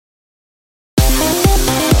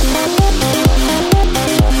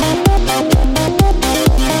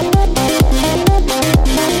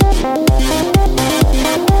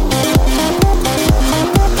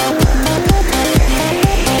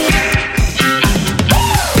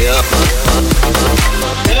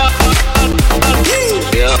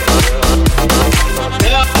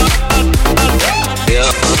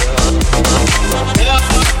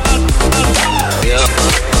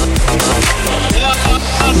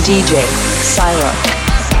DJ Syra.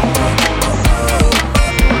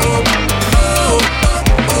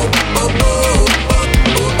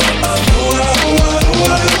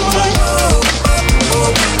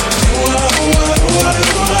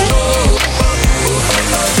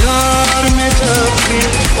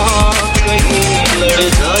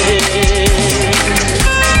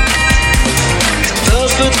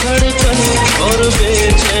 और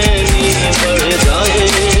बेचैनी बढ़ जाए,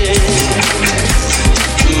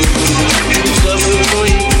 जब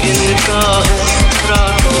कोई गिनता है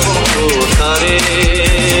रातों को तारे,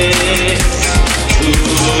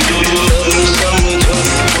 तब समझो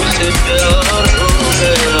उसे प्यार हो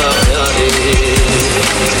गया प्यारे।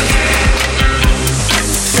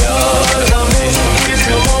 प्यार हमें किस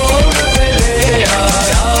मोड़ पे ले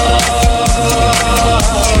आया,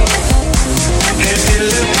 दिल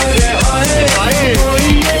मुझे कोई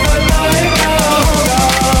ये बताए क्या होगा,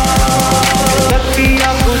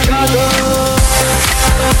 बत्तियां बुझा दो।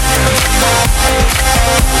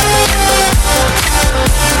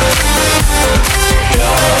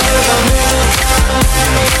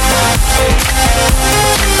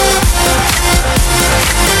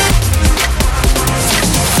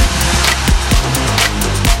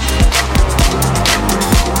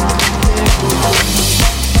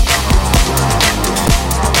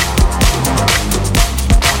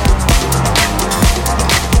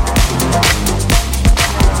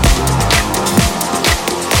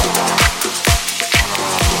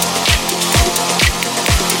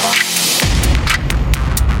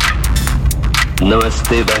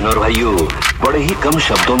 नमस्ते बहनों और भाइयों, बड़े ही कम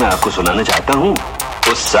शब्दों में आपको सुनाना चाहता हूँ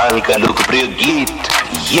उस साल का लोकप्रिय गीत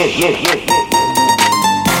ये।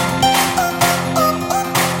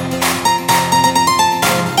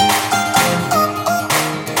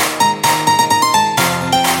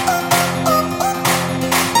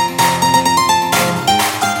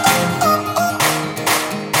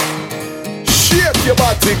 Shake your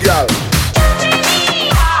body, girl.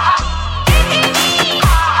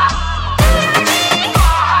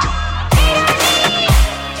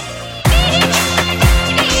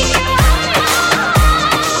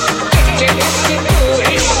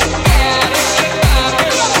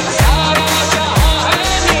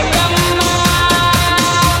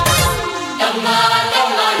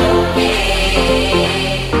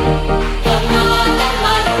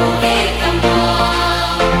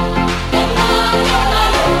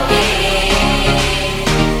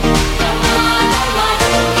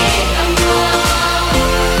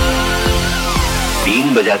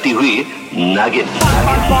 बजाती हुई नागिन।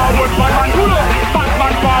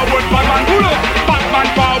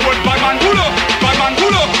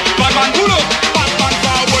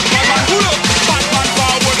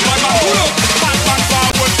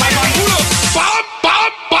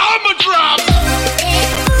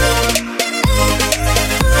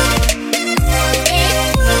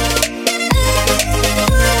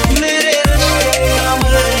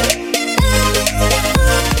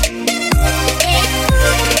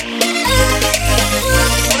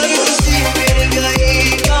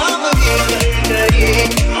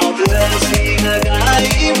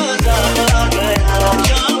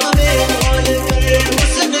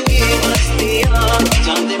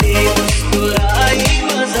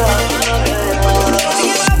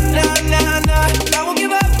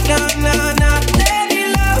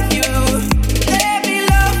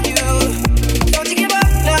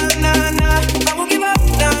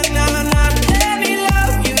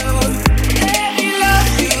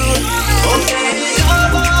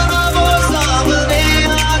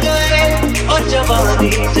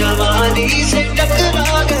 जवानी से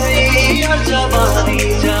टकरा गई, और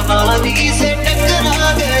जवानी से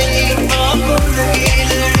टकरा गई। आंखों की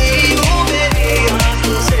लड़ी हो मेरी आंख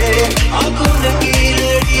से, आंखों की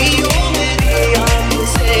लड़ी हो मेरी आंख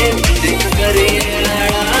से, देख कर ये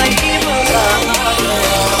लड़ाई मजा आ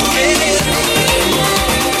गया मेरे।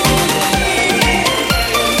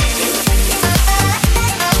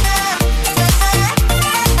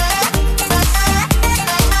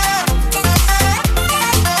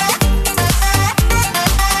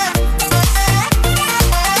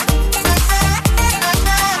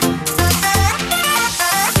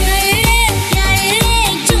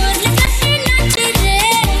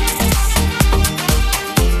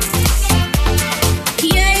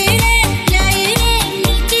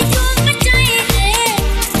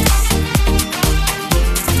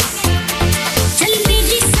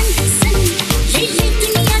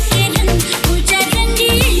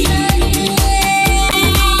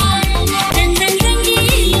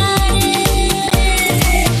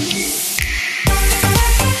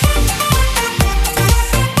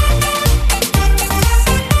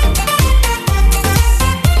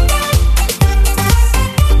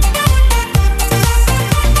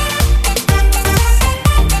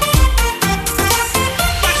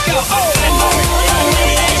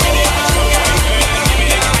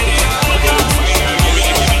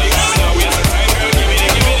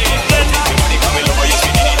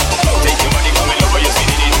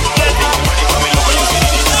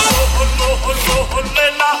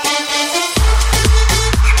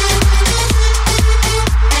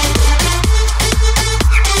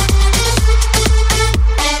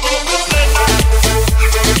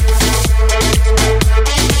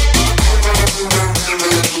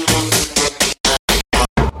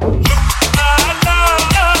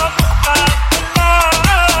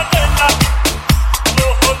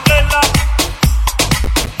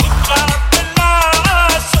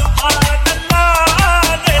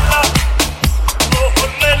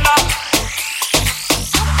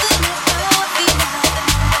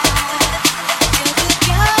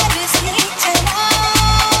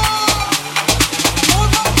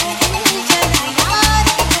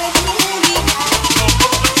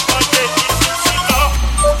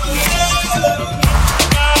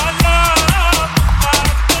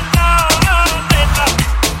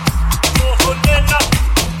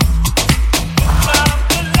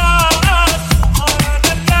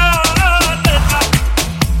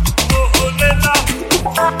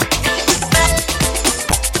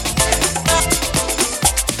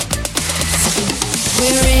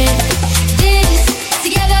 We're in this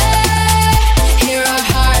together. Hear our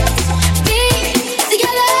hearts beat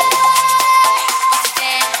together.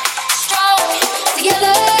 Stand strong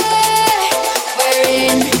together. We're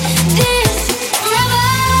in this forever.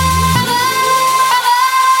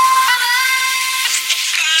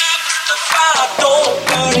 Mustafa, don't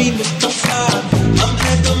worry, Mustafa. हम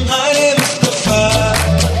हैं तुम्हारे Mustafa.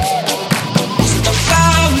 Mustafa,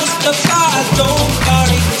 Mustafa, don't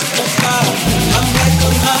worry, Mustafa. हम हैं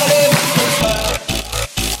तुम्हारे Mustafa.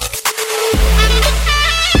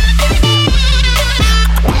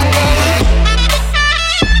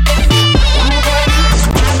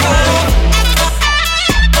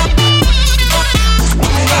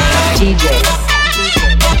 DJ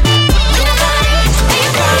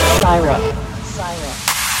Syra.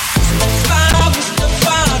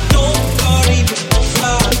 Mustafa, don't worry,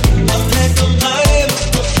 Mustafa. हम हैं तुम्हारे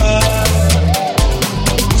Mustafa.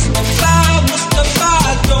 Mustafa, Mustafa,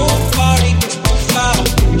 don't worry, Mustafa.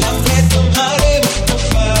 हम हैं तुम्हारे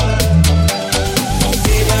मुस्तफा.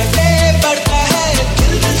 तेरा डे बढ़ता है,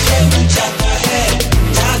 दिल से मिल जाता है.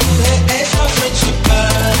 जादू है ऐसा friendship का.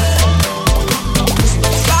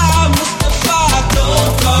 Mustafa, Mustafa,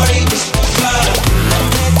 don't worry, Mustafa. हम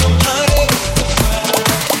हैं तुम्हारे मुस्तफा.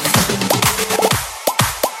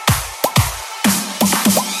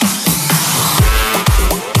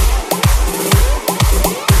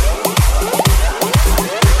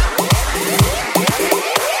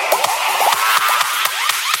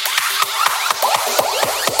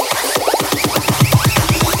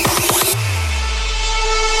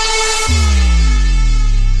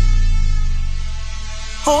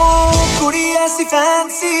 हो कुड़ी ऐसी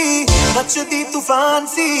फैंसी नचती तूफान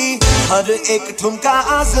सी हर एक ठुमका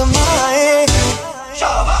आजमाए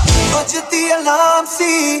बजती अलार्म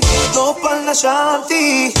सी दो पल न शांति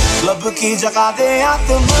लब की जगा दे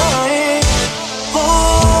आत्माएं हो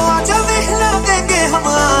आजा मिला देंगे हम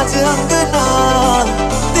आज अंगना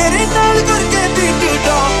तेरे नाल करके बीट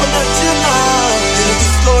टॉप नचना दिल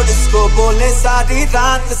डिस्को डिस्को बोले सारी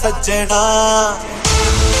रात सजना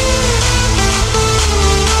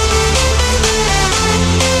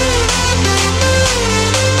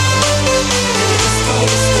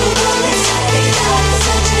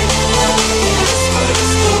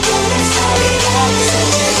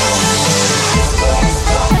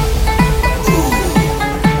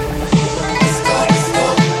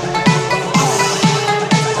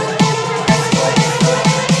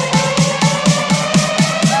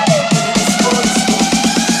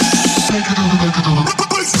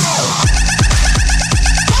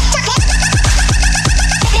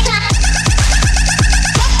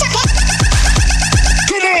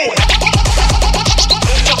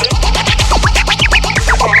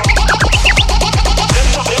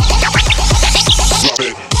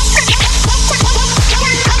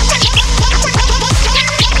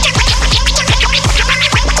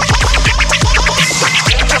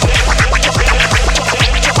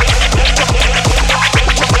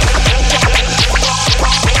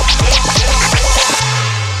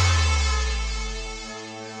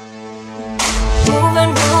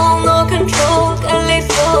Moving wrong, no control, can live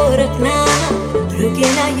for it now.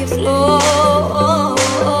 Looking at your floor.